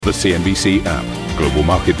The CNBC app. Global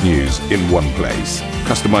market news in one place.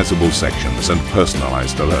 Customizable sections and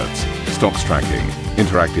personalized alerts. Stocks tracking,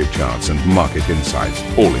 interactive charts and market insights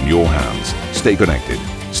all in your hands. Stay connected.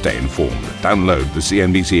 Stay informed. Download the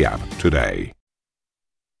CNBC app today.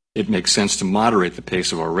 It makes sense to moderate the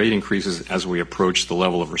pace of our rate increases as we approach the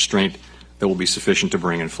level of restraint that will be sufficient to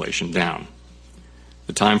bring inflation down.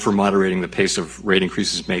 The time for moderating the pace of rate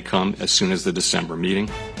increases may come as soon as the December meeting.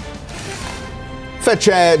 Fed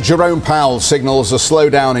Chair Jerome Powell signals a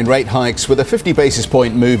slowdown in rate hikes with a 50 basis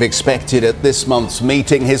point move expected at this month's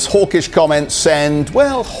meeting. His hawkish comments send,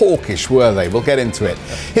 well, hawkish were they? We'll get into it.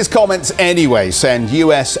 His comments anyway send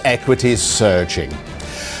US equities surging.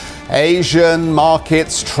 Asian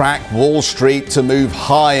markets track Wall Street to move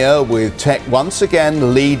higher, with tech once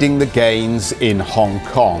again leading the gains in Hong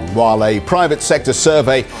Kong, while a private sector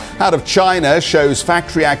survey out of China shows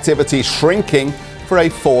factory activity shrinking for a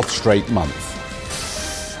fourth straight month.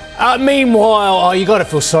 Meanwhile, you got to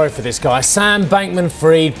feel sorry for this guy. Sam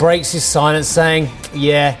Bankman-Fried breaks his silence saying,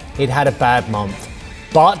 yeah, he'd had a bad month,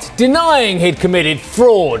 but denying he'd committed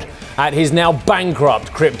fraud at his now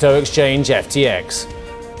bankrupt crypto exchange FTX.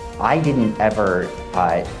 I didn't ever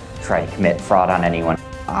try to commit fraud on anyone.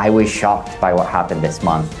 I was shocked by what happened this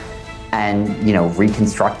month, and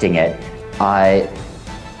reconstructing it,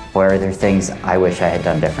 were there things I wish I had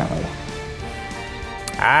done differently.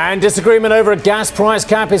 And disagreement over a gas price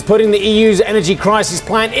cap is putting the EU's energy crisis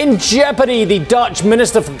plan in jeopardy. The Dutch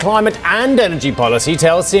Minister for Climate and Energy Policy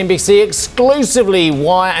tells CNBC exclusively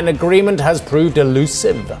why an agreement has proved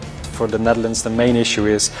elusive. For the Netherlands, the main issue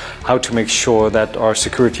is how to make sure that our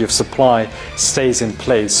security of supply stays in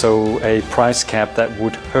place. So a price cap that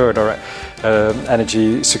would hurt our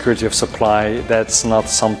energy security of supply, that's not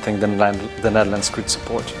something the Netherlands could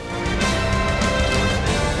support.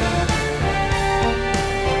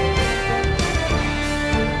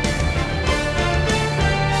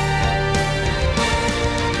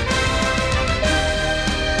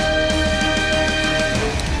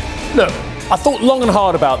 Look, I thought long and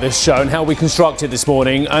hard about this show and how we construct it this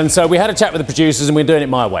morning, and so we had a chat with the producers and we're doing it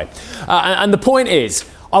my way. And the point is,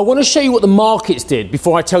 I want to show you what the markets did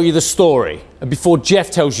before I tell you the story, and before Jeff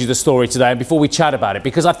tells you the story today, and before we chat about it,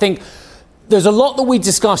 because I think there's a lot that we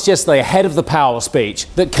discussed yesterday ahead of the Powell speech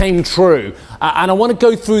that came true, and I want to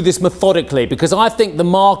go through this methodically, because I think the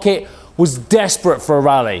market was desperate for a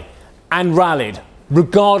rally, and rallied,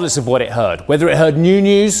 regardless of what it heard, whether it heard new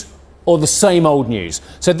news or the same old news.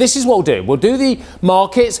 So this is what we'll do. We'll do the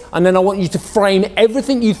markets, and then I want you to frame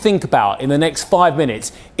everything you think about in the next 5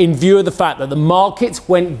 minutes in view of the fact that the markets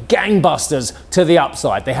went gangbusters to the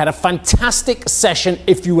upside. They had a fantastic session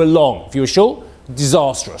if you were long. If you were short,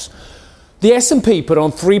 disastrous. The S&P put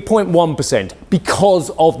on 3.1% because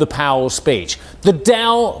of the Powell speech. The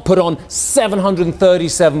Dow put on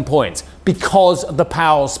 737 points because of the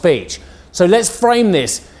Powell speech. So let's frame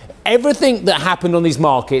this. Everything that happened on these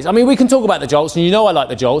markets, I mean, we can talk about the jolts, and I like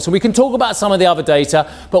the jolts, and we can talk about some of the other data,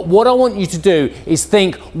 but what I want you to do is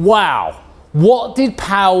think, wow, what did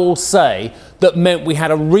Powell say that meant we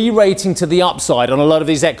had a re-rating to the upside on a lot of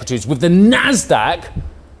these equities, with the NASDAQ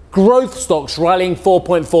growth stocks rallying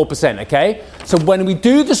 4.4%, okay? So when we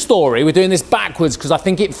do the story, we're doing this backwards because I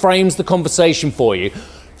think it frames the conversation for you.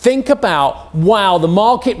 Think about, wow, the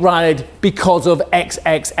market rallied because of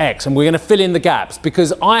XXX, and we're going to fill in the gaps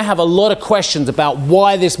because I have a lot of questions about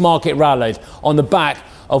why this market rallied on the back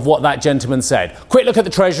of what that gentleman said. Quick look at the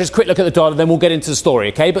treasuries, quick look at the dollar, then we'll get into the story,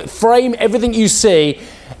 okay? But frame everything you see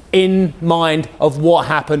in mind of what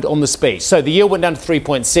happened on the speech. So the yield went down to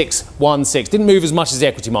 3.616. Didn't move as much as the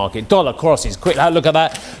equity market. Dollar crosses. Quick look at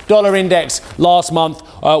that. Dollar index last month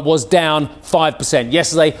was down 5%.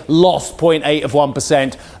 Yesterday lost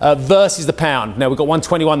 0.8%, versus the pound. Now we've got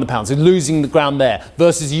 121 the pound, so losing the ground there.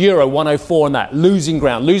 Versus euro, 104 on that. Losing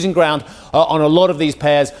ground on a lot of these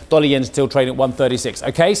pairs. Dollar yen still trading at 136.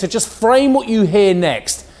 Okay, so just frame what you hear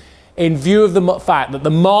next in view of the fact that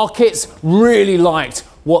the markets really liked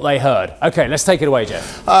what they heard. Okay, let's take it away,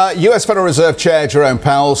 Jeff. US Federal Reserve Chair Jerome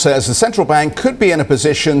Powell says the central bank could be in a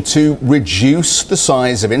position to reduce the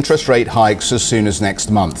size of interest rate hikes as soon as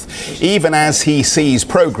next month, even as he sees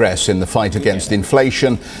progress in the fight against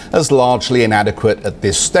inflation as largely inadequate at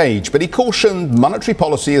this stage. But he cautioned monetary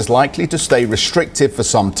policy is likely to stay restrictive for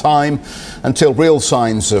some time until real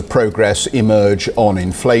signs of progress emerge on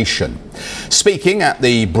inflation. Speaking at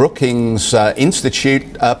the Brookings Institute,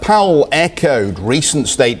 Powell echoed recent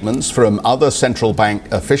statements from other central bank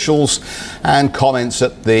officials and comments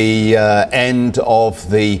at the end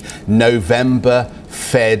of the November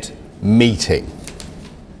Fed meeting.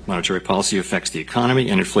 Monetary policy affects the economy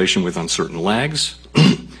and inflation with uncertain lags.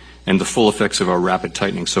 and the full effects of our rapid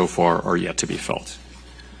tightening so far are yet to be felt.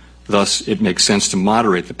 Thus, it makes sense to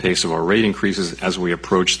moderate the pace of our rate increases as we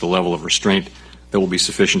approach the level of restraint that will be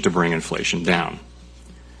sufficient to bring inflation down.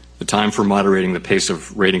 The time for moderating the pace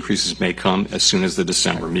of rate increases may come as soon as the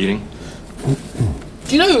December meeting.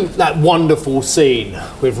 Do you know that wonderful scene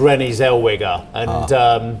with Renée Zellweger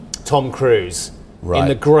and Tom Cruise in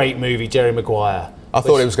the great movie Jerry Maguire? I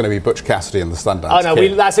thought it was going to be Butch Cassidy and the Sundance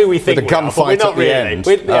Kid. That's who we think. With a gunfight at the end.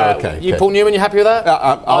 Okay. Paul Newman, you happy with that?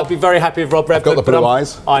 I'd be very happy with Rob Redford. I've got the blue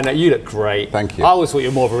eyes. I know, you look great. Thank you. I always thought you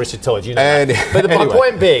were more of a Richard Todd, you know that. But my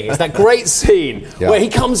point being, it's that great scene where he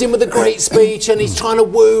comes in with a great speech and he's trying to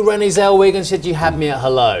woo Renée Zellweger and said, you had me at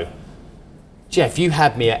hello. Jeff, you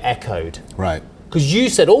had me at echoed. Right. Because you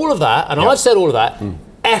said all of that, and I've said all of that,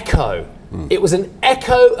 echo. It was an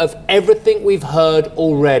echo of everything we've heard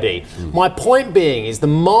already. My point being is the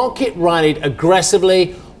market rallied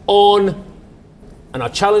aggressively on, and I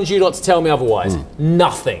challenge you not to tell me otherwise,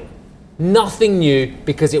 nothing. Nothing new,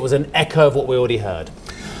 because it was an echo of what we already heard.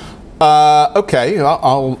 Okay,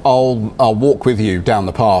 I'll walk with you down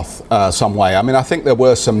the path some way. I mean, I think there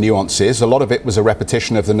were some nuances. A lot of it was a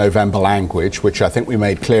repetition of the November language, which I think we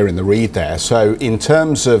made clear in the read there. So in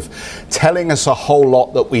terms of telling us a whole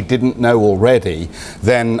lot that we didn't know already,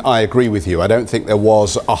 then I agree with you. I don't think there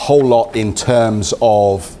was a whole lot in terms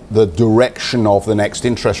of the direction of the next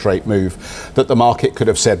interest rate move that the market could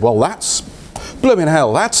have said, well, that's blooming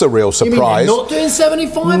hell, that's a real surprise. You mean not doing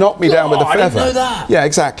 75? Knock me down with a feather. I didn't know that. Yeah,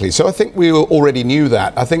 exactly. So I think we already knew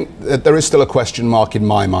that. I think that there is still a question mark in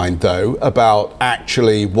my mind, though, about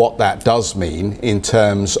actually what that does mean in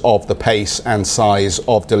terms of the pace and size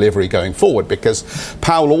of delivery going forward, because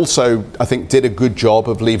Powell also, I think, did a good job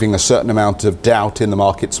of leaving a certain amount of doubt in the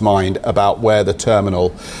market's mind about where the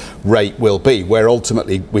terminal rate will be, where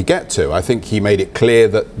ultimately we get to. I think he made it clear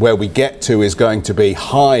that where we get to is going to be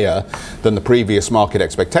higher than the previous market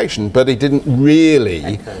expectation, but he didn't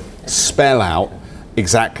really spell out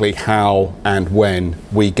exactly how and when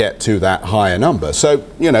we get to that higher number. So,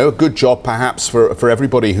 you know, a good job perhaps for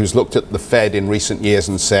everybody who's looked at the Fed in recent years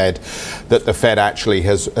and said that the Fed actually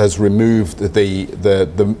has removed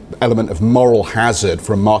the element of moral hazard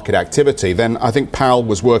from market activity. Then I think Powell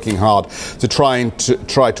was working hard to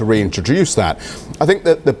try to reintroduce that. I think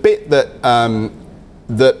that the bit that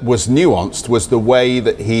that was nuanced was the way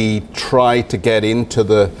that he tried to get into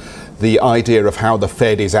the idea of how the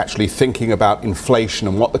Fed is actually thinking about inflation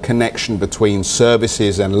and what the connection between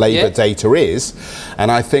services and labour data is.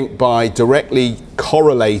 And I think by directly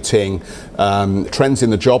correlating trends in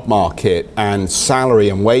the job market and salary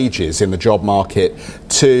and wages in the job market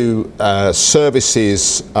to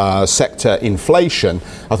services sector inflation,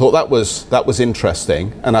 I thought that was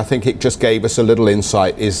interesting, and I think it just gave us a little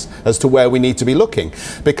insight as to where we need to be looking,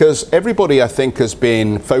 because everybody I think has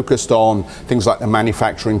been focused on things like the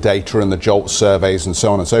manufacturing data and the JOLT surveys and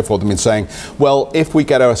so on and so forth, and been saying, well, if we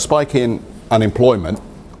get a spike in unemployment,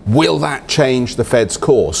 will that change the Fed's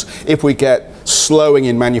course? If we get slowing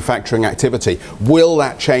in manufacturing activity, will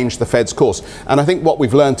that change the Fed's course? And I think what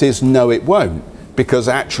we've learnt is no, it won't, because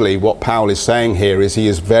actually what Powell is saying here is he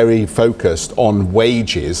is very focused on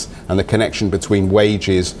wages and the connection between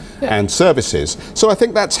wages and services. So I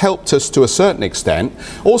think that's helped us to a certain extent.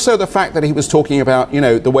 Also the fact that he was talking about, you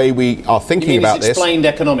know, the way we are thinking about this. He's explained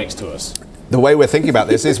economics to us. The way we're thinking about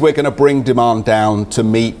this is we're going to bring demand down to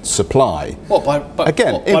meet supply. What, by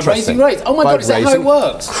raising rates? Oh my God, is that how it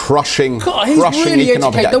works? Crushing really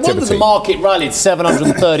economic activity. No wonder the market rallied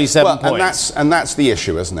 737 points. And that's the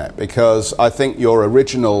issue, isn't it? Because I think your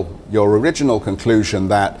original conclusion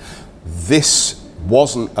that this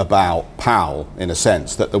wasn't about Powell, in a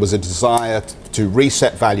sense, that there was a desire to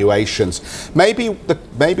reset valuations. Maybe the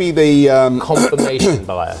confirmation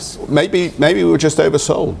bias. Maybe we were just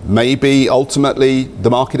oversold. Maybe ultimately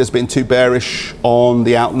the market has been too bearish on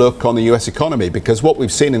the outlook on the US economy, because what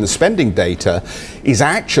we've seen in the spending data is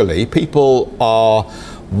actually people are,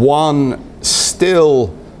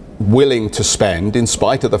 still willing to spend in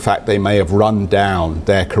spite of the fact they may have run down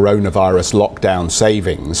their coronavirus lockdown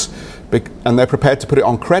savings, and they're prepared to put it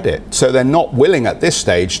on credit. So they're not willing at this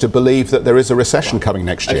stage to believe that there is a recession coming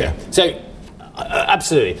next year. So,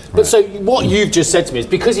 absolutely. But so what you've just said to me is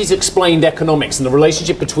because he's explained economics and the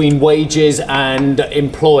relationship between wages and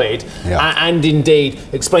employed, and indeed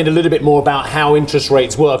explained a little bit more about how interest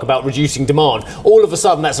rates work, about reducing demand, all of a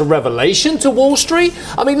sudden that's a revelation to Wall Street?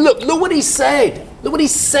 I mean, look what he said. Look what he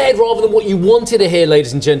said rather than what you wanted to hear,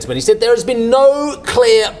 ladies and gentlemen. He said there has been no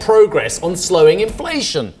clear progress on slowing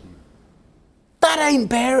inflation. That ain't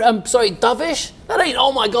dovish. That ain't,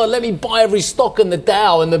 oh my God, let me buy every stock in the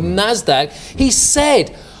Dow and the NASDAQ. He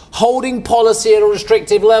said, holding policy at a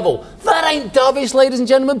restrictive level. That ain't dovish, ladies and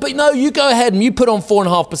gentlemen. But no, you go ahead and you put on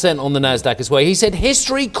 4.5% on the Nasdaq as well. He said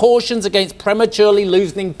history cautions against prematurely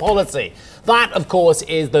loosening policy. That, of course,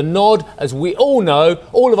 is the nod, as we all know,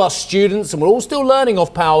 all of us students, and we're all still learning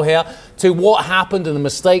off Powell here, to what happened and the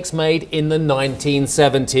mistakes made in the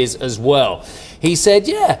 1970s as well. He said,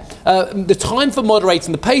 the time for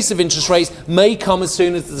moderating the pace of interest rates may come as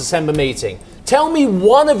soon as the December meeting. Tell me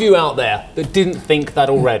one of you out there that didn't think that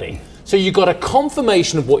already. So you got a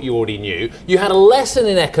confirmation of what you already knew, you had a lesson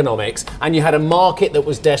in economics, and you had a market that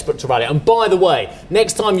was desperate to rally. And by the way,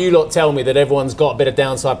 next time you lot tell me that everyone's got a bit of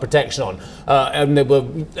downside protection on, and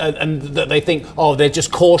that they think, they're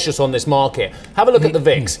just cautious on this market, have a look at the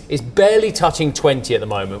VIX. It's barely touching 20 at the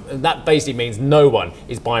moment, and that basically means no one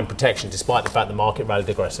is buying protection, despite the fact the market rallied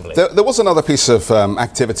aggressively. There was another piece of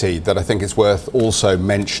activity that I think is worth also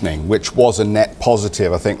mentioning, which was a net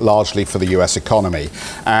positive, I think, largely for the US economy.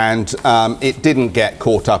 And it didn't get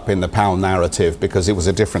caught up in the Powell narrative because it was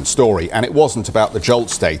a different story, and it wasn't about the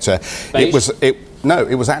JOLTS data. It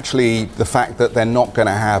was actually the fact that they're not going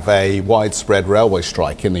to have a widespread railway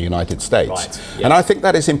strike in the United States. Right. Yes. And I think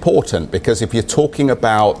that is important because if you're talking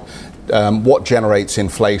about what generates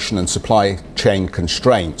inflation and supply chain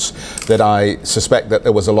constraints, that I suspect that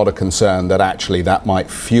there was a lot of concern that actually that might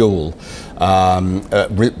fuel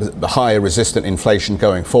higher resistant inflation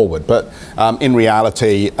going forward. But in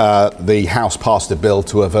reality, the House passed a bill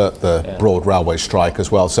to avert the broad railway strike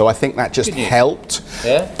as well. So I think that just helped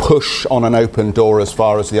push on an open door as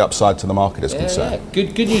far as the upside to the market is concerned.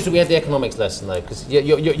 Yeah. Good news that we had the economics lesson, though, because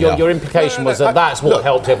your implication was that that's what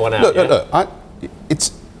helped everyone out.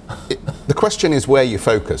 The question is where you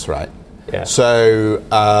focus, right? Yeah. So,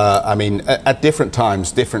 at different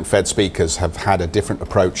times, different Fed speakers have had a different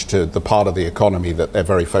approach to the part of the economy that they're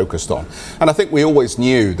very focused on. And I think we always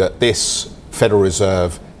knew that this Federal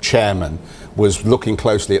Reserve chairman was looking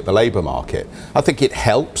closely at the labour market. I think it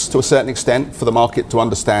helps to a certain extent for the market to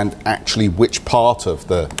understand actually which part of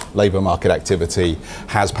the labour market activity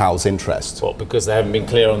has Powell's interest. Well, because they haven't been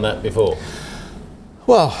clear on that before?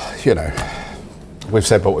 Well, we've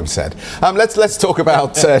said what we've said. Let's talk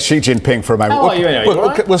about Xi Jinping for a moment. How are you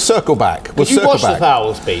anyway? We'll circle back. Did you watch the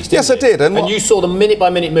Powell speech? Yes, I did. And you saw the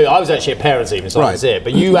minute-by-minute move. I was actually at parents' evening, so I was it.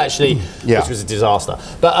 But you actually, which was a disaster.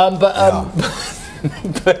 But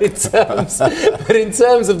in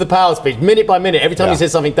terms of the Powell speech, minute by minute, every time he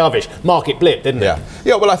said something dovish, market blipped, didn't it?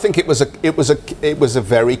 Yeah. Well, I think it was a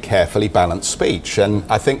very carefully balanced speech, and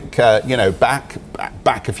I think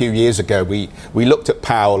back a few years ago, we looked at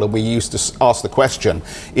Powell and we used to ask the question: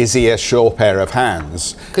 is he a sure pair of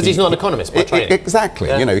hands? Because he's not an economist by training. Exactly.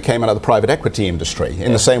 Yeah. He came out of the private equity industry.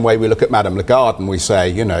 In the same way, we look at Madame Lagarde and we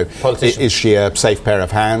say, is she a safe pair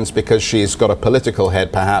of hands because she's got a political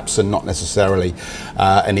head, perhaps, and not necessarily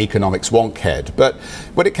an economics wonk head. But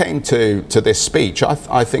when it came to this speech,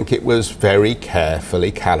 I think it was very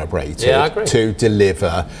carefully calibrated to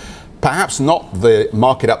deliver perhaps not the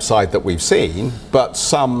market upside that we've seen, but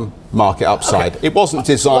some market upside. Okay. It wasn't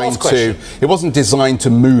designed to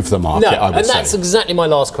move the market, I would say. That's exactly my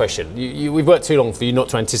last question. We've worked too long for you not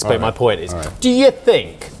to anticipate my point. Do you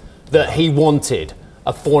think that he wanted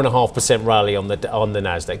a 4.5% rally on the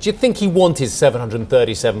Nasdaq? Do you think he wanted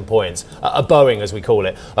 737 points, a Boeing as we call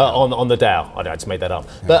it, on the Dow? I just made that up.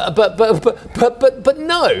 Yeah. But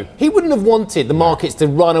no, he wouldn't have wanted the markets to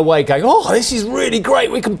run away going, this is really great,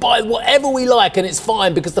 we can buy whatever we like and it's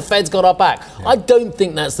fine because the Fed's got our back. Yeah. I don't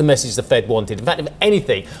think that's the message the Fed wanted. In fact, if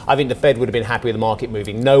anything, I think the Fed would have been happy with the market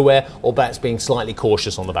moving nowhere, or perhaps being slightly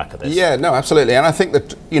cautious on the back of this. Yeah, no, absolutely. And I think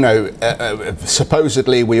that,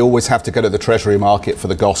 supposedly we always have to go to the Treasury market for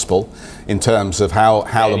the gospel in terms of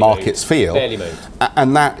how the markets feel. Barely moved.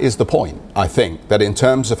 And that is the point, I think, that in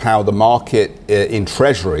terms of how the market in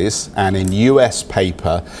treasuries and in US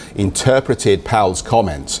paper interpreted Powell's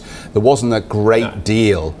comments, there wasn't a great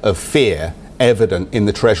deal of fear evident in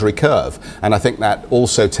the Treasury curve. And I think that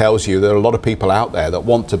also tells you there are a lot of people out there that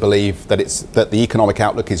want to believe that the economic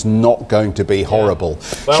outlook is not going to be horrible.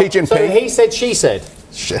 Well, Xi Jinping, so he said, she said.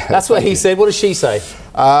 That's what he said. What does she say?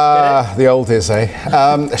 The old is, Xi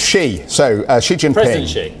Jinping. President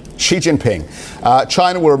Xi. Xi Jinping.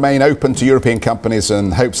 China will remain open to European companies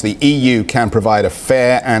and hopes the EU can provide a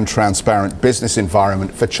fair and transparent business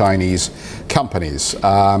environment for Chinese companies.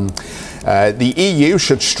 The EU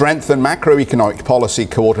should strengthen macroeconomic policy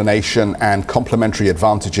coordination and complementary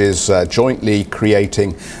advantages, jointly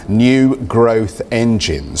creating new growth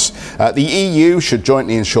engines. The EU should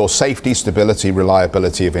jointly ensure safety, stability,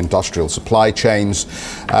 reliability of industrial supply chains.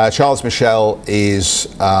 Charles Michel is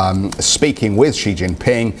speaking with Xi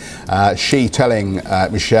Jinping. Xi telling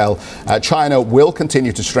Michel, China will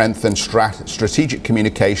continue to strengthen strategic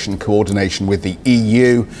communication coordination with the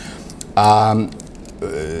EU.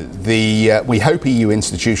 We hope EU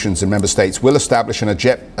institutions and member states will establish an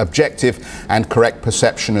objective and correct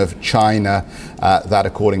perception of China, that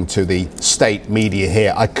according to the state media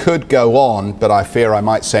here. I could go on, but I fear I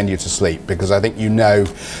might send you to sleep, because I think you know,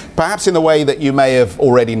 perhaps in the way that you may have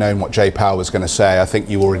already known what Jay Powell was going to say, I think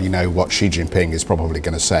you already know what Xi Jinping is probably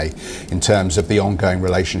going to say in terms of the ongoing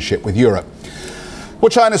relationship with Europe. Well,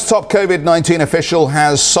 China's top COVID-19 official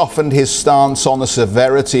has softened his stance on the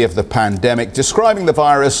severity of the pandemic, describing the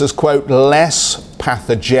virus as, quote, less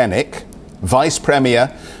pathogenic. Vice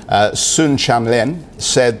Premier Sun Chanlin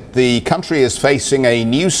said the country is facing a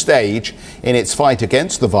new stage in its fight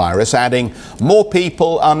against the virus, adding more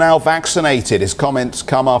people are now vaccinated. His comments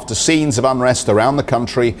come after scenes of unrest around the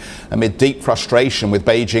country amid deep frustration with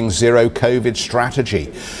Beijing's zero COVID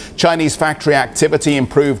strategy. Chinese factory activity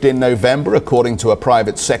improved in November, according to a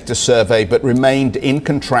private sector survey, but remained in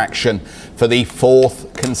contraction for the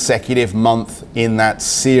fourth consecutive month in that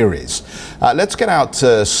series. Let's get out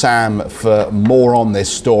to Sam for more on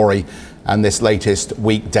this story and this latest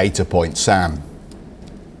week data point. Sam.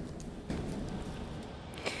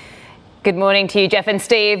 Good morning to you, Jeff and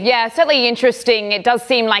Steve. Yeah, certainly interesting. It does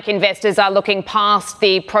seem like investors are looking past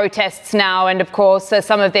the protests now and, of course,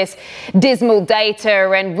 some of this dismal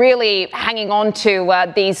data and really hanging on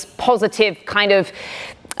to these positive kind of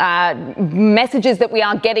messages that we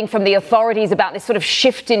are getting from the authorities about this sort of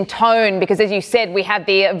shift in tone, because as you said, we had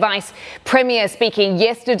the Vice Premier speaking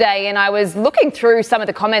yesterday, and I was looking through some of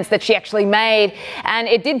the comments that she actually made, and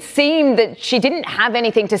it did seem that she didn't have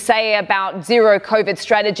anything to say about zero COVID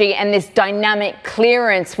strategy and this dynamic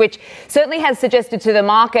clearance, which certainly has suggested to the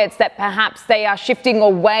markets that perhaps they are shifting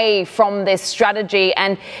away from this strategy.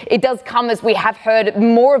 And it does come, as we have heard,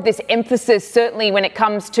 more of this emphasis, certainly when it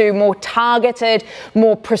comes to more targeted,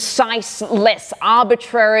 more precise, less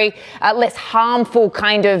arbitrary, less harmful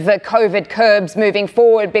kind of COVID curbs moving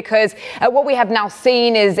forward, because what we have now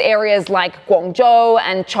seen is areas like Guangzhou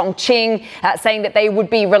and Chongqing saying that they would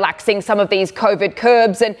be relaxing some of these COVID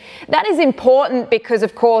curbs. And that is important because,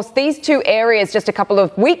 of course, these two areas just a couple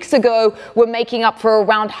of weeks ago were making up for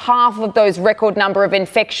around half of those record number of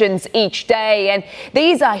infections each day. And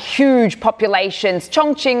these are huge populations.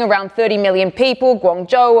 Chongqing, around 30 million people.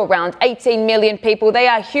 Guangzhou, around 18 million people. They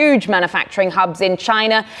are huge manufacturing hubs in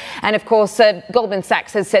China. And of course, Goldman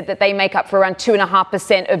Sachs has said that they make up for around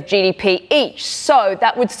 2.5% of GDP each. So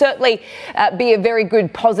that would certainly be a very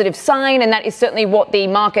good positive sign. And that is certainly what the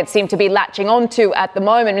markets seem to be latching onto at the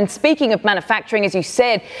moment. And speaking of manufacturing, as you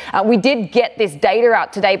said, we did get this data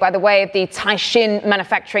out today by the way of the Caixin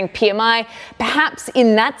manufacturing PMI. Perhaps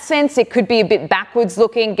in that sense, it could be a bit backwards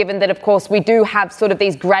looking, given that, of course, we do have sort of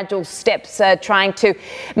these gradual steps trying to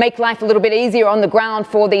make life a little bit easier on the ground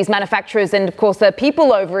for these manufacturers and, of course, the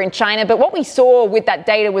people over in China. But what we saw with that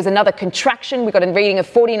data was another contraction. We got a reading of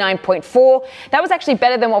 49.4. That was actually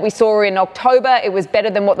better than what we saw in October. It was better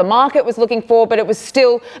than what the market was looking for, but it was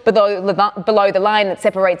still below the line that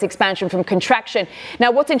separates expansion from contraction. Now,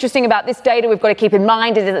 what's interesting about this data we've got to keep in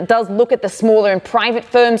mind is that it does look at the smaller and private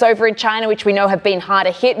firms over in China, which we know have been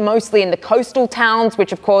harder hit, mostly in the coastal towns,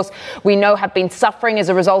 which, of course, we know have been suffering as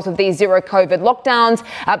a result of these zero COVID lockdowns.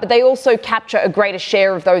 But they also capture a greater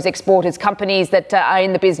share of those exporters, companies that are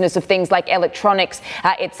in the business of things like electronics,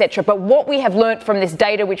 etc. But what we have learnt from this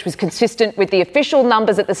data, which was consistent with the official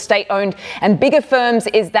numbers at the state-owned and bigger firms,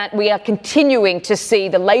 is that we are continuing to see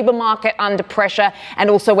the labour market under pressure. And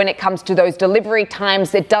also when it comes to those delivery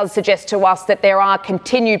times, it does suggest to us that there are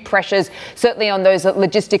continued pressures, certainly on those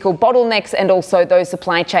logistical bottlenecks and also those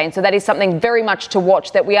supply chains. So that is something very much to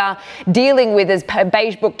watch that we are dealing with. As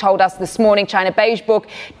Beige Book told us this morning, China Beige Book,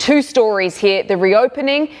 two stories here, the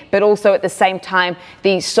reopening, but also at the same time,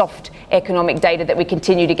 the soft economic data that we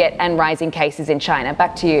continue to get and rising cases in China.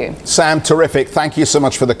 Back to you. Sam, terrific. Thank you so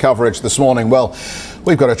much for the coverage this morning. Well,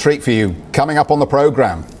 we've got a treat for you coming up on the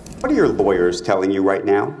programme. What are your lawyers telling you right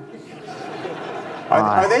now?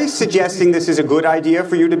 Are they suggesting this is a good idea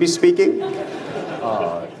for you to be speaking?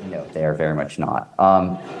 No, they are very much not.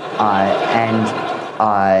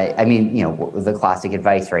 I mean, you know, the classic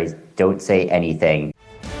advice, right, is don't say anything.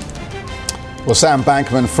 Well, Sam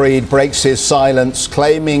Bankman-Fried breaks his silence,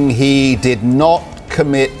 claiming he did not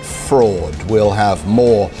commit fraud. We'll have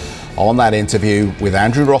more on that interview with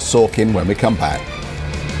Andrew Ross Sorkin when we come back.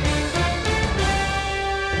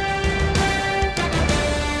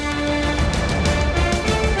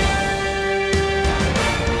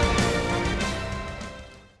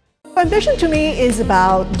 Ambition to me is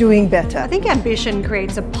about doing better. I think ambition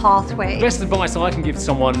creates a pathway. The best advice I can give to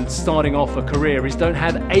someone starting off a career is don't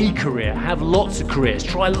have a career, have lots of careers,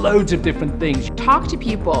 try loads of different things. Talk to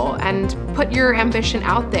people and put your ambition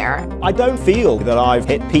out there. I don't feel that I've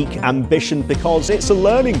hit peak ambition because it's a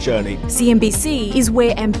learning journey. CNBC is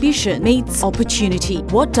where ambition meets opportunity.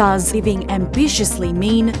 What does living ambitiously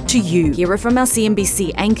mean to you? Hear it from our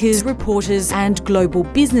CNBC anchors, reporters, and global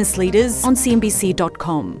business leaders on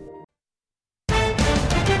CNBC.com.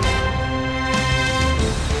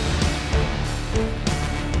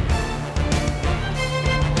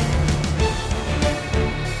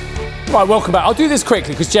 Right, welcome back. I'll do this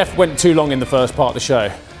quickly because Jeff went too long in the first part of the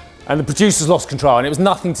show and the producers lost control and it was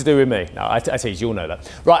nothing to do with me. No, I tease, you all know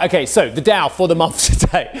that. Right, okay, so the Dow for the month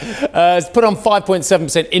today has put on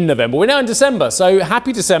 5.7% in November. We're now in December, so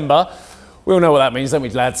happy December. We all know what that means, don't we,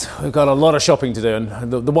 lads? We've got a lot of shopping to do,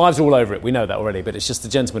 and the wives are all over it. We know that already, but it's just the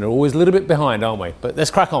gentlemen are always a little bit behind, aren't we? But let's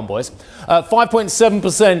crack on, boys.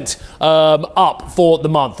 5.7% up for the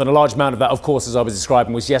month, and a large amount of that, of course, as I was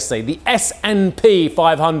describing, was yesterday. The S&P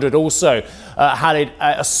 500 also had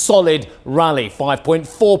a solid rally,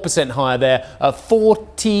 5.4% higher there,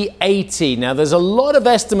 4080. Now, there's a lot of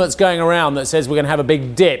estimates going around that says we're going to have a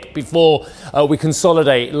big dip before we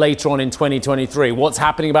consolidate later on in 2023. What's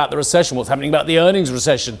happening about the recession? What's happening about the earnings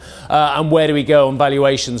recession? And where do we go on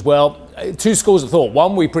valuations? Well, two schools of thought.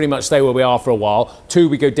 One, we pretty much stay where we are for a while. Two,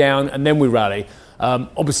 we go down and then we rally.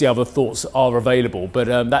 Obviously, other thoughts are available, but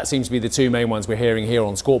that seems to be the two main ones we're hearing here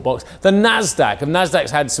on Squawk Box. The Nasdaq, and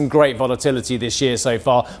Nasdaq's had some great volatility this year so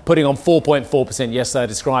far, putting on 4.4% yesterday. I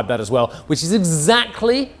described that as well, which is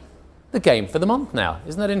exactly the game for the month now.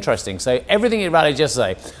 Isn't that interesting? So everything it rallied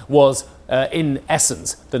yesterday was, in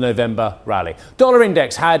essence, the November rally. Dollar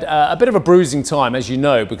index had a bit of a bruising time, as you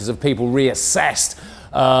know, because of people reassessed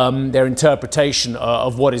their interpretation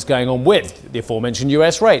of what is going on with the aforementioned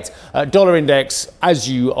US rates. Dollar index, as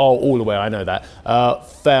you are all aware, I know that,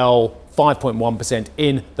 fell 5.1%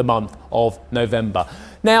 in the month of November.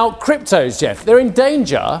 Now, cryptos, Jeff, they're in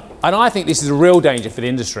danger, and I think this is a real danger for the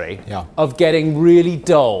industry, of getting really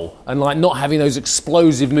dull and like not having those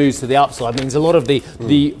explosive moves to the upside. Means a lot of the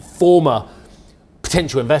former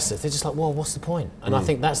potential investors, they're just like, well, what's the point? And I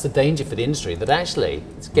think that's the danger for the industry, that actually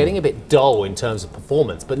it's getting a bit dull in terms of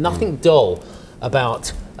performance, but nothing dull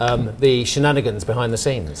about the shenanigans behind the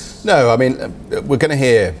scenes. No, I mean, we're going to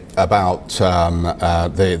hear about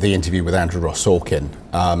the interview with Andrew Ross Sorkin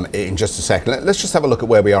in just a second. Let's just have a look at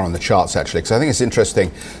where we are on the charts, actually, because I think it's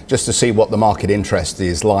interesting just to see what the market interest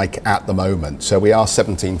is like at the moment. So we are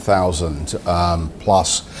 17,000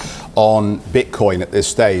 plus on Bitcoin at this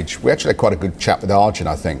stage. We actually had quite a good chat with Arjun,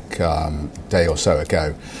 I think, a day or so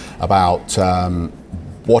ago, about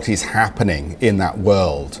what is happening in that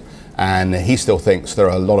world. And he still thinks there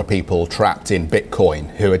are a lot of people trapped in Bitcoin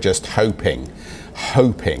who are just hoping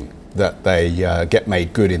that they get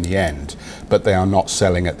made good in the end, but they are not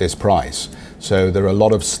selling at this price. So there are a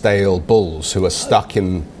lot of stale bulls who are stuck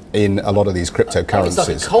in a lot of these cryptocurrencies,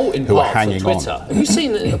 it's like a cult in who are parts hanging of Twitter. on. Have you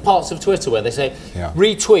seen the parts of Twitter where they say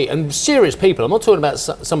retweet, and serious people, I'm not talking about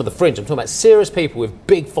some of the fringe, I'm talking about serious people with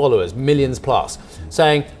big followers, millions plus,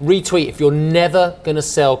 saying retweet if you're never going to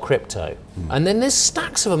sell crypto. And then there's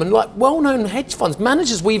stacks of them, and like well-known hedge funds,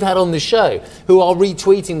 managers we've had on the show who are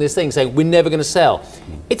retweeting this thing saying we're never going to sell.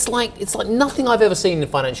 It's like nothing I've ever seen in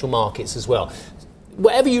financial markets as well.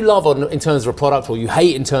 Whatever you love in terms of a product, or you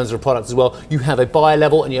hate in terms of a product as well, you have a buy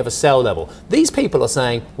level and you have a sell level. These people are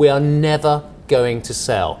saying we are never going to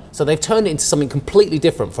sell. So they've turned it into something completely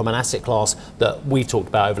different from an asset class that we've talked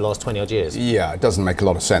about over the last 20 odd years. Yeah, it doesn't make a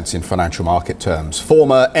lot of sense in financial market terms.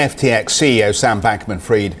 Former FTX CEO Sam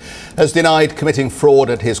Bankman-Fried has denied committing fraud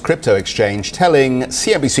at his crypto exchange, telling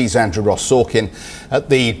CNBC's Andrew Ross Sorkin at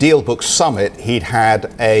the DealBook Summit he'd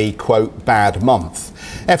had a, quote, bad month.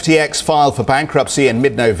 FTX filed for bankruptcy in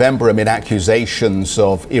mid-November amid accusations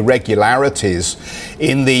of irregularities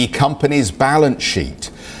in the company's balance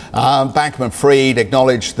sheet. Bankman-Fried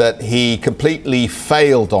acknowledged that he completely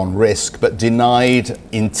failed on risk, but denied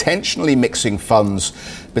intentionally mixing funds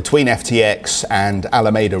between FTX and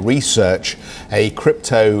Alameda Research, a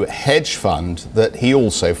crypto hedge fund that he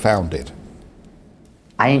also founded.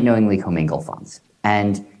 I didn't knowingly commingle funds.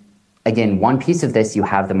 And again, one piece of this, you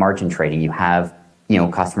have the margin trading. You have,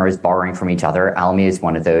 customers borrowing from each other. Alameda is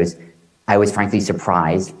one of those. I was frankly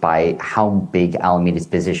surprised by how big Alameda's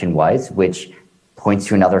position was, which points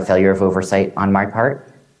to another failure of oversight on my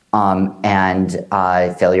part. and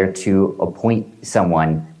failure to appoint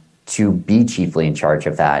someone to be chiefly in charge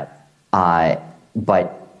of that.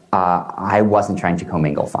 But I wasn't trying to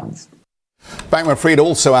commingle funds. Bankman-Fried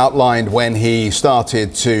also outlined when he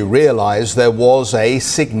started to realise there was a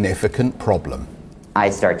significant problem. I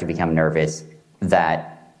start to become nervous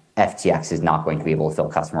that FTX is not going to be able to fill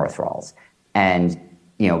customer withdrawals. And,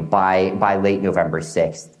 by late November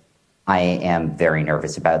 6th, I am very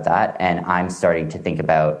nervous about that. And I'm starting to think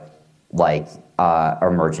about,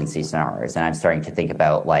 emergency scenarios. And I'm starting to think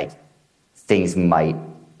about, things might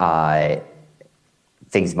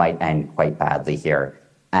end quite badly here.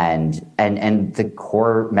 And the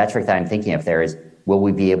core metric that I'm thinking of there is, will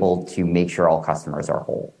we be able to make sure all customers are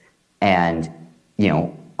whole? And,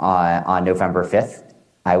 on November 5th,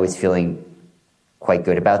 I was feeling quite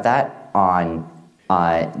good about that. On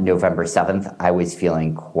November 7th, I was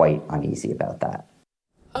feeling quite uneasy about that.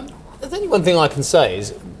 There's only one thing I can say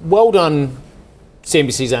is, well done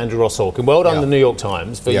CNBC's Andrew Ross Hawking, well done the New York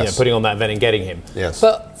Times for putting on that event and getting him. Yes.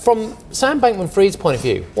 But from Sam Bankman-Fried's point of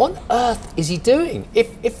view, what on earth is he doing?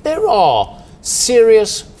 If there are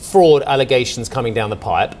serious fraud allegations coming down the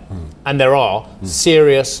pipe, and there are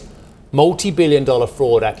serious multi-billion-dollar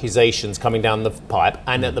fraud accusations coming down the pipe,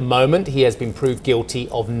 and at the moment he has been proved guilty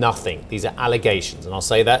of nothing. These are allegations, and I'll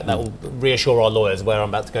say that will reassure our lawyers where I'm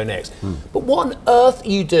about to go next. But what on earth are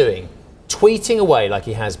you doing tweeting away like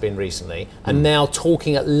he has been recently and now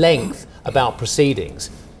talking at length about proceedings?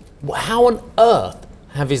 How on earth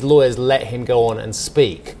have his lawyers let him go on and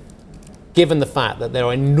speak, given the fact that there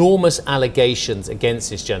are enormous allegations against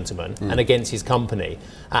this gentleman and against his company,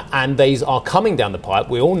 and these are coming down the pipe,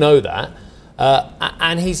 we all know that,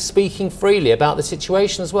 and he's speaking freely about the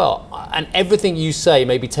situation as well. And everything you say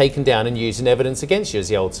may be taken down and used in evidence against you, as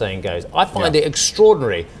the old saying goes. I find it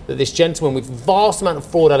extraordinary that this gentleman with vast amount of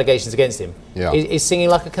fraud allegations against him is singing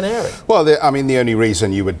like a canary. Well, the only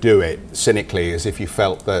reason you would do it cynically is if you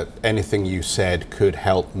felt that anything you said could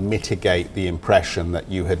help mitigate the impression that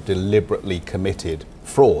you had deliberately committed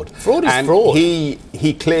fraud. Fraud is and fraud.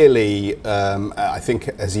 He clearly, I think,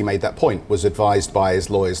 as he made that point, was advised by his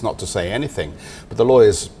lawyers not to say anything. But the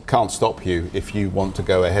lawyers can't stop you if you want to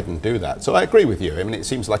go ahead and do that. So I agree with you. I mean, it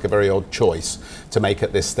seems like a very odd choice to make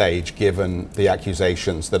at this stage, given the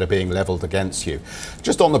accusations that are being levelled against you.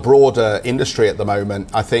 Just on the broader industry at the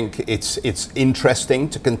moment, I think it's interesting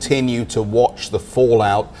to continue to watch the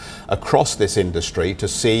fallout across this industry to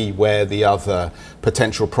see where the other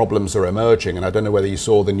potential problems are emerging. And I don't know whether you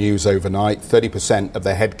saw the news overnight, 30% of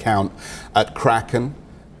the headcount at Kraken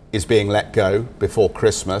is being let go before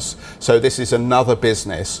Christmas. So this is another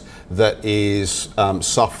business that is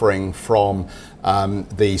suffering from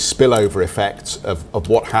the spillover effects of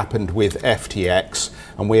what happened with FTX.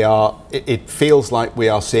 And it feels like we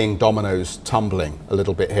are seeing dominoes tumbling a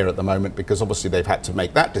little bit here at the moment, because obviously they've had to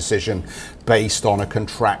make that decision based on a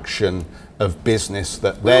contraction of business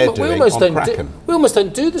that they're doing on Kraken. We almost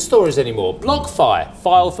don't do the stories anymore. BlockFi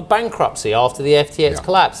filed for bankruptcy after the FTX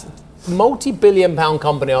collapse. Multi-billion pound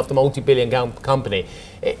company after multi-billion company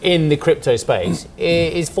in the crypto space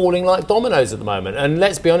is falling like dominoes at the moment. And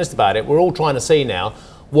let's be honest about it, we're all trying to see now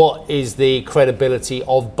what is the credibility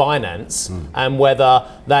of Binance and whether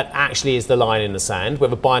that actually is the line in the sand,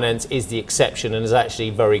 whether Binance is the exception and is actually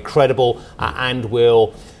very credible and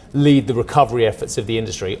will lead the recovery efforts of the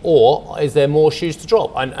industry, or is there more shoes to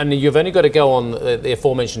drop? And you've only got to go on the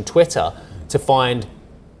aforementioned Twitter to find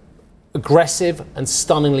aggressive and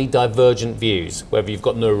stunningly divergent views, whether you've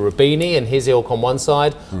got Nouri Roubini and his ilk on one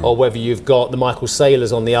side or whether you've got the Michael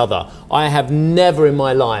Saylors on the other. I have never in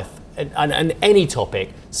my life, and any topic,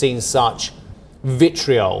 seen such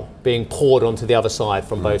vitriol being poured onto the other side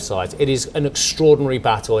from both sides. It is an extraordinary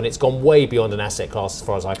battle, and it's gone way beyond an asset class as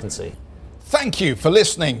far as I can see. Thank you for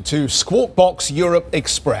listening to Squawk Box Europe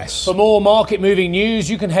Express. For more market-moving news,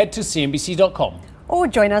 you can head to CNBC.com. Or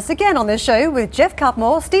join us again on this show with Jeff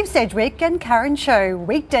Cutmore, Steve Sedgwick and Karen Cho,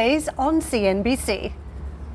 weekdays on CNBC.